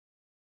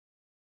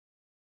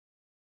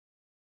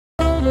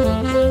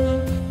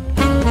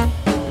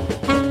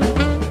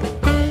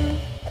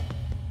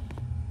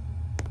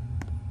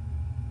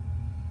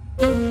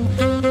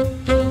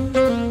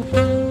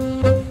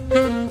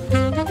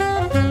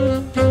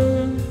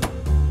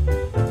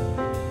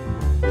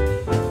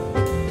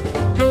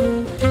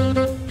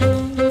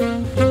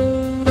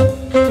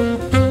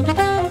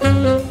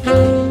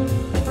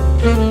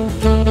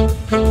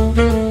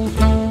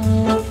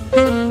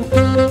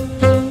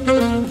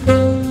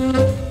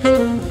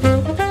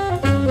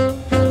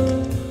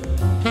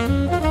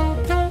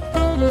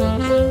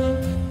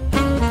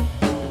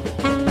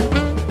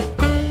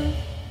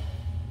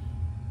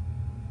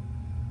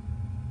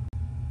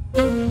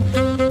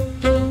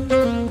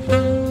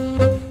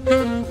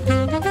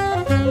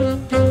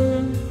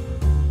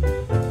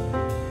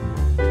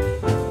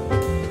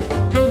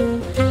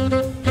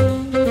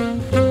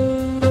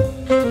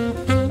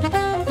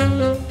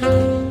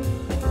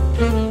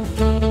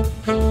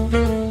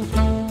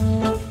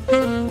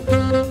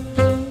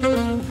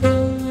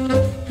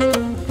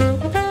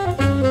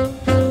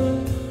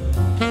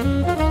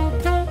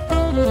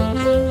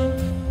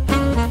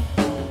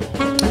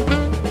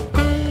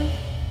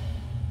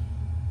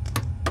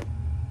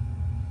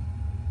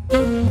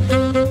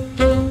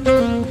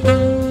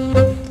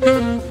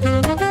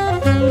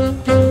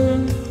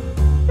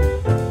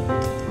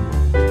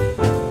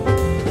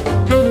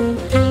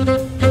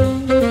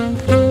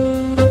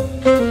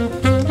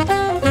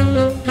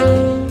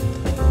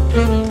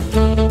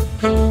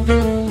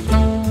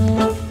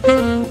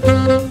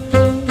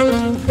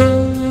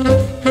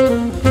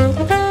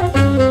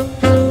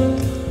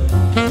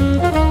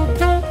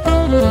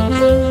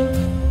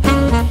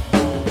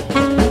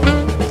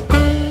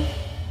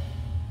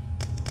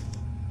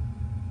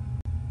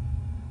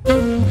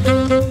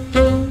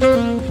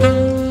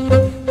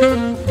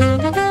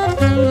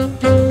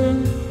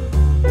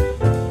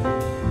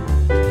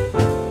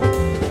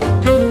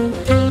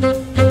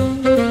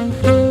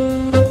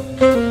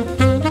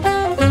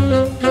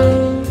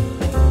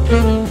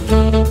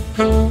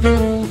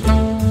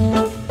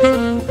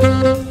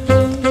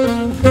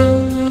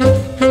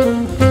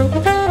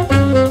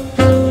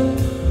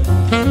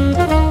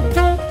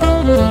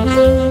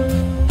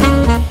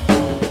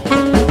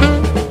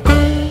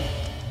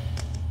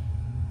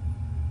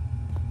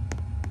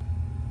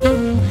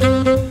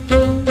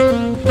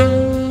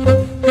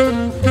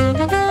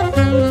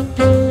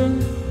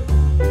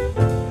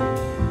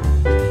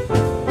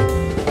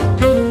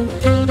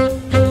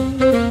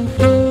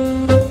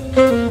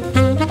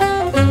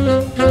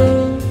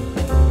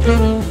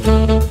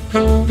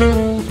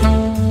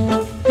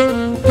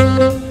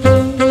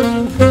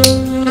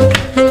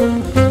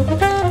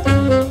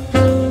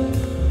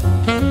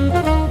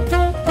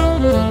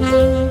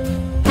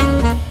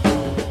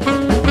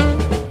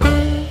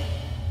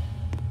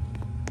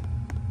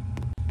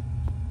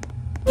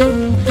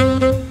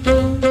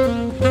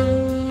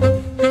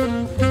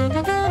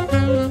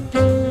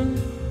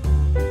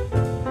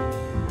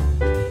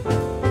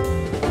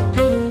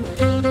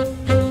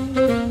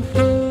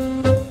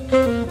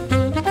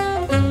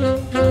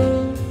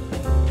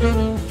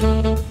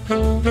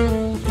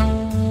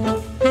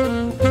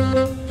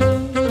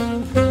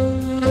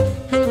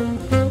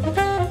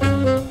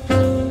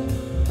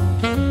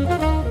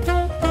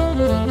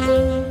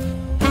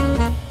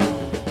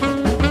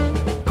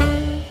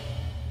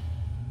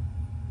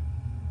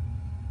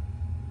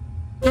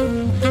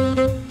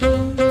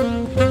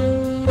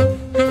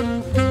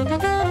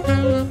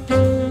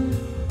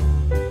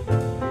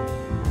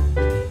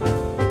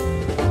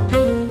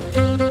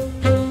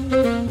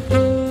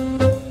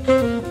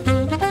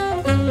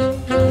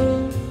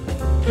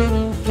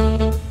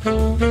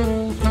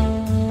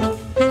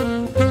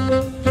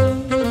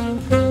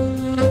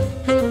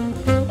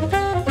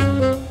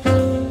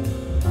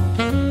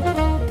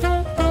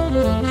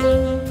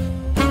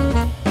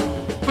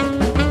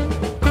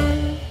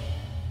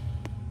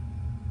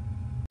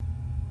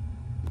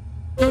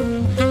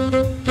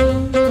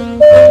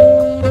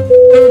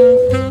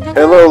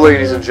Hello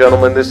ladies and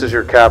gentlemen, this is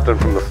your captain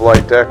from the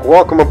flight deck.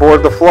 Welcome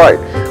aboard the flight.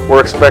 We're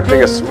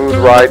expecting a smooth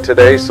ride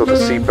today, so the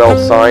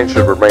seatbelt sign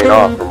should remain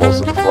off for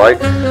most of the flight.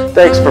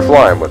 Thanks for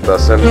flying with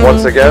us, and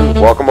once again,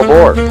 welcome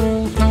aboard.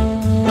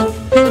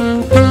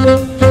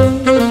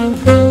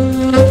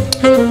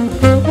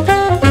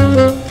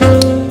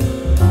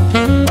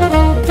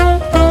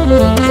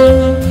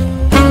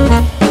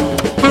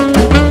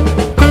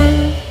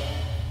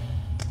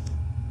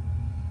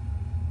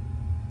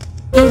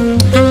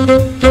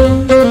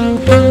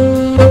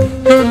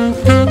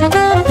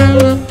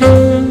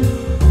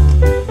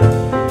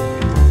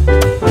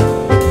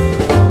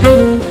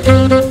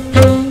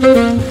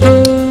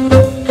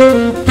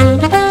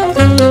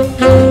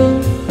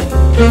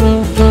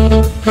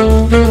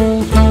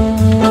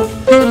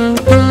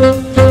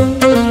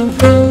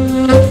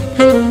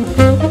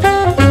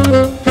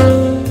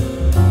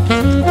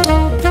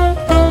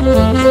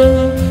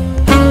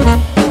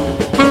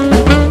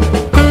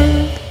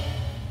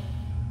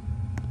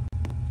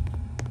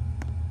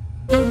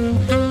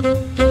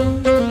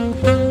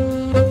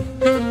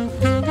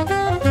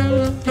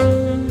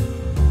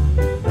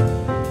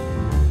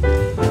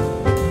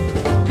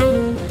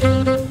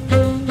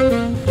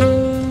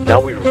 Now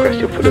we request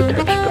your full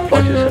attention to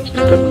flight attendants to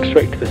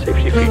demonstrate the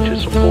safety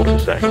features on board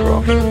this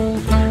aircraft.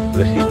 When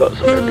the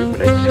seatbelts are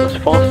illuminated, you must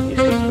fasten your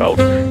seatbelt,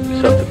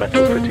 insert the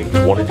metal fittings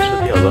one into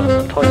the other,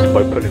 and tighten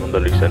by pulling on the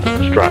loose end of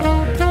the strap.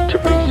 To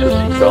release your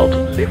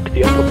seatbelt, lift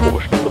the upper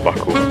portion of the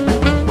buckle.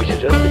 We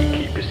suggest that you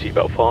keep your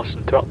seatbelt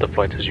fastened throughout the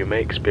flight as you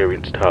may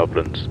experience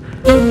turbulence.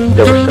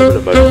 There are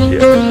several emergency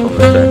exits on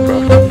this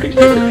aircraft. Please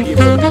take a few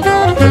moments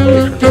now to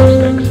locate your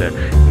nearest exit.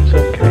 In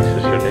some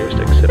cases, your nearest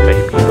exit may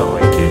be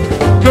behind you.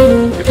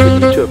 If we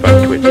need to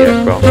evacuate the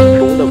aircraft, the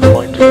floor level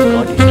lights will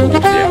guide you towards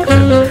the exit.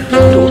 The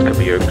doors can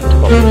be opened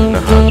by using the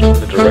hands in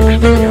the direction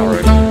of the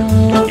arrow.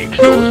 Each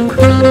door is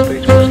equipped with a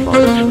inflatable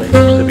slide which may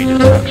also be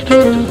detached to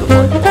meters of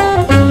light bar.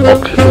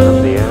 Oxygen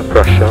and the air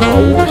pressure are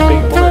always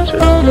being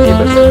monitored in the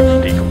event of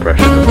a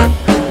decompression event.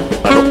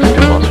 An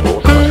oxygen mask will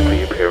automatically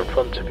appear in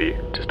front of you.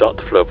 To start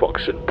the flow of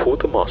oxygen, pull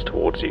the mask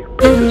towards you.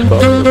 Place it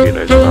firmly over your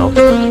nose and mouth,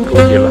 and pull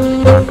the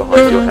elastic band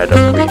behind your head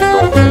and breathe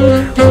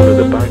normally. Although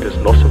the bag does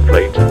not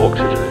inflate,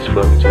 oxygen is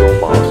flowing to your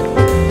mask.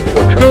 If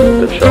you are trapped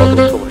with a child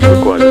or someone who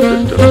requires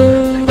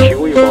assistance,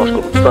 secure your mask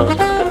on the first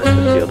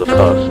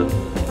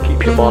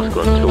mask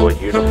on until a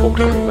uniformed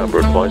crew member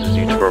advises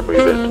you to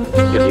remove it.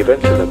 In the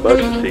event of an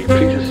emergency,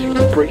 please assume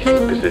a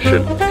bracing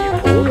position. Lean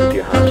forward with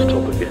your hands on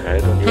top of your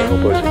head and your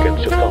elbows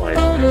against your thighs.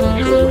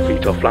 Ensure your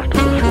feet are flat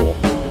on the floor.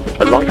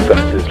 A life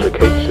vest is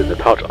located in the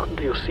pouch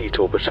under your seat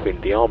or between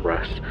the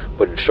armrests.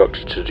 When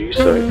instructed to do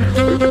so,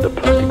 open the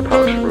plastic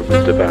pouch and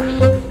remove the vest.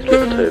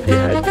 Slip it over your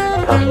head,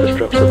 pass the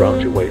straps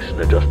around your waist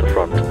and adjust the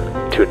front.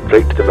 To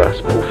inflate the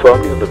vest, pull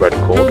firmly on the red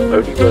cord,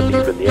 only when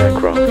leaving the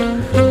aircraft.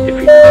 If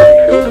you need to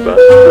refill the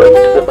vest, blow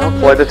into the mouth.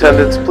 Flight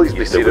attendants, please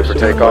be seated for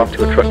takeoff.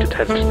 To attract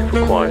attention if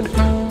required.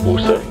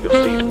 Also, your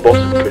seat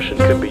bottom cushion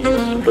can be used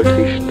as a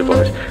flotation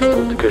device.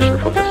 Pull the cushion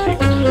from the seat,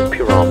 slip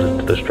your arms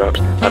into the straps,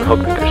 and hug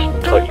the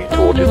cushion tightly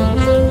towards you.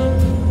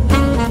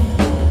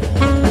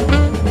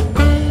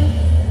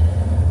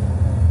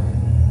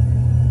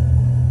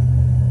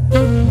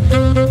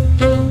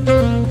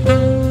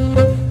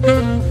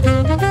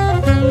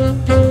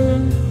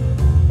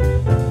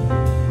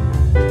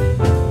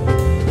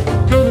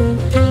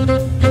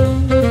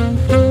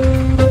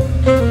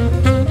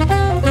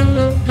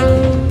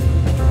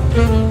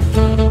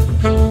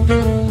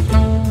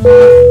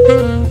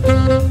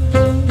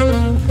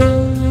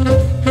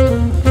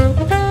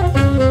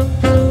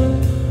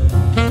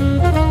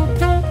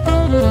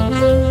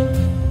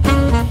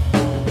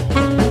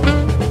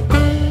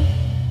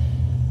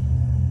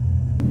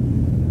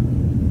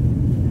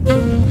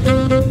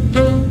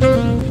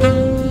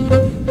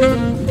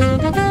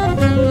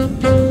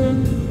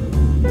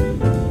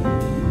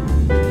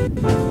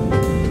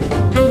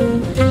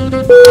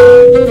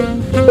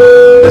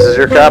 This is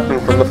your captain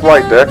from the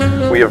flight deck.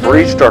 We have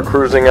reached our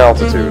cruising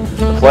altitude.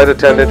 The flight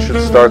attendant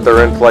should start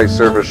their in-flight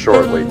service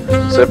shortly.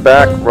 Sit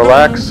back,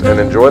 relax, and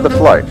enjoy the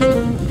flight.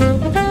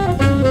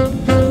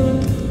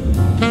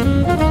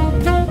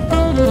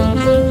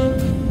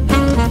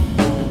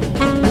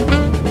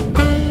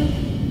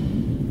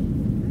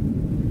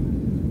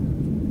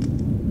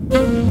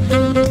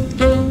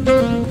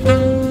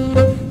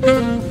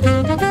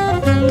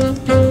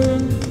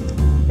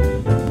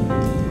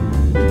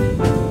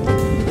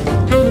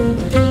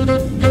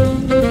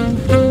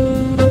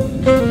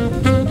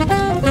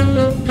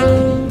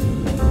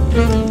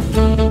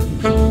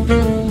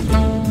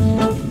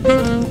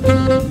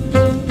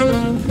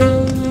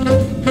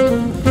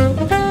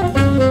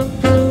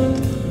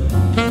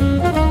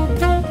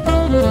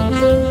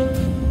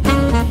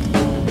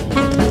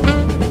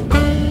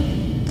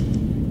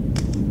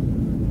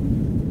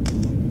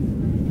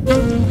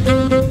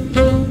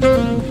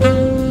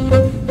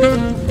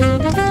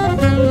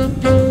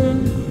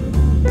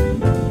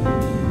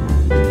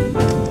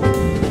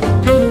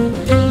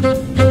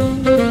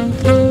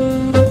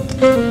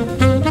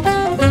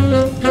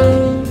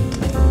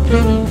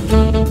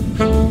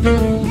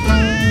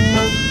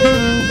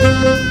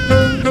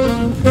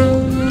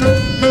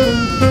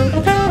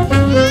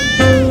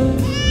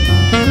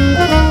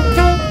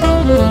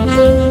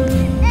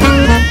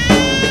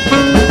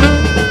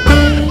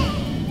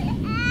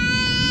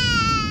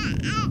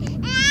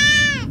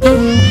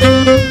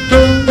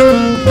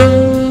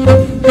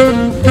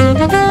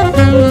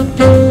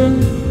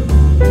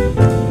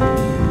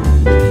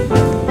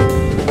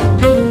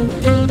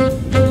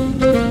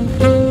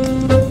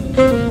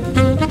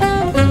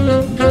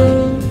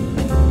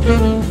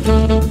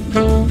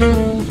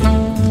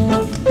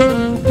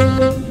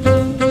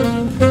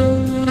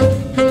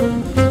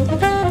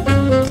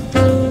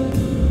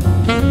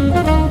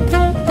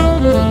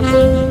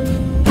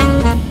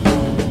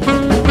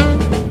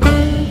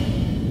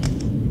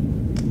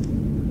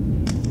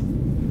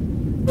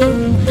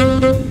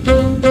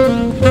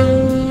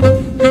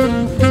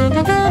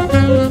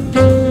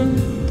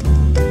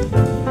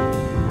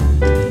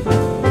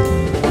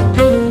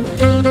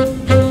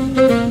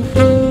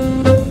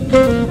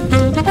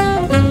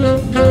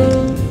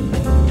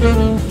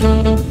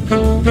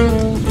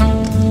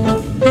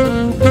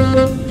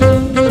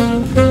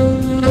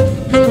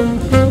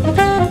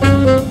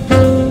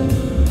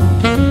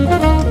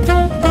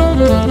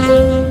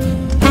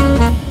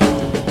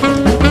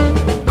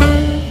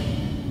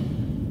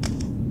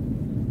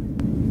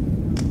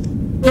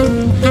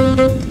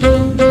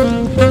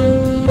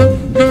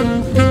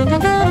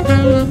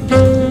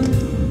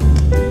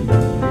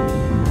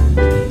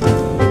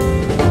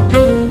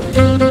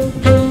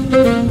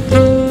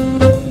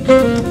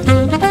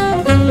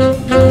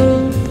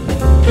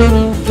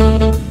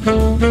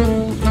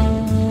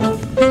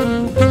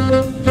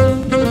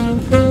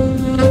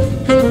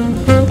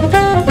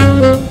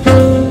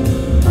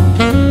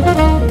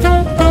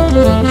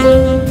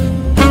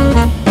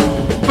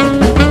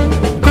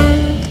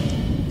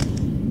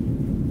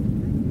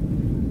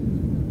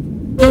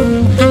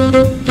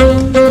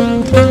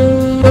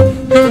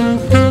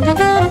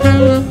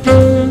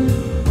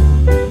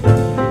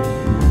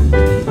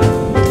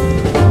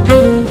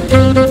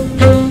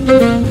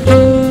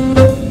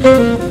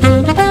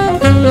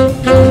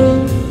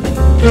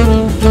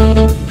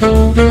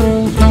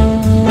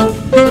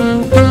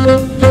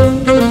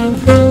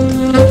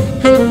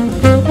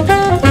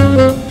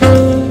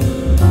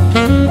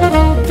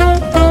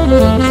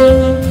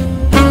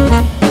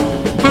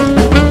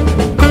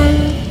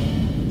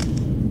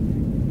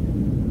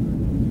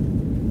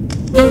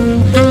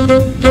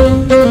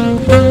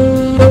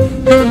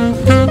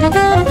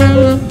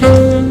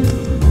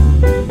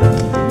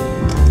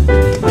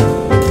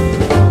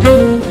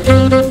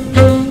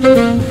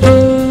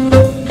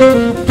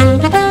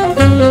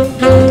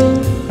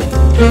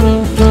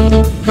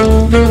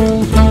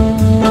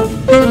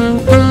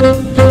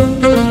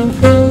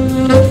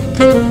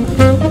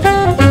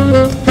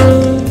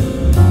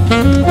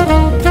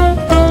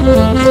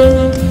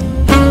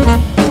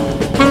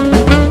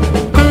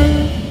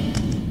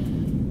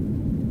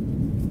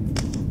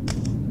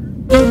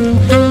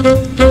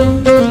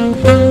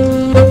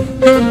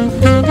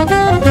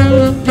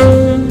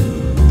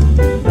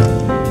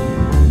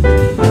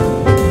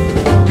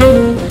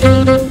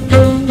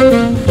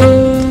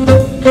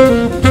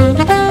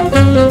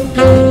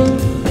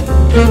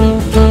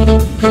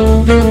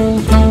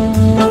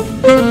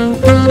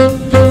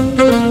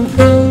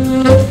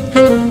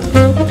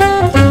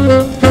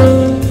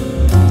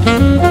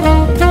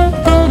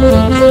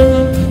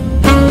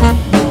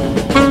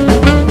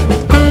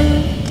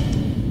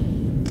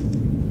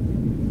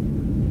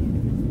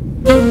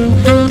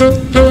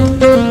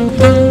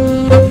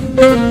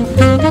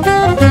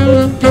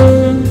 Thank you.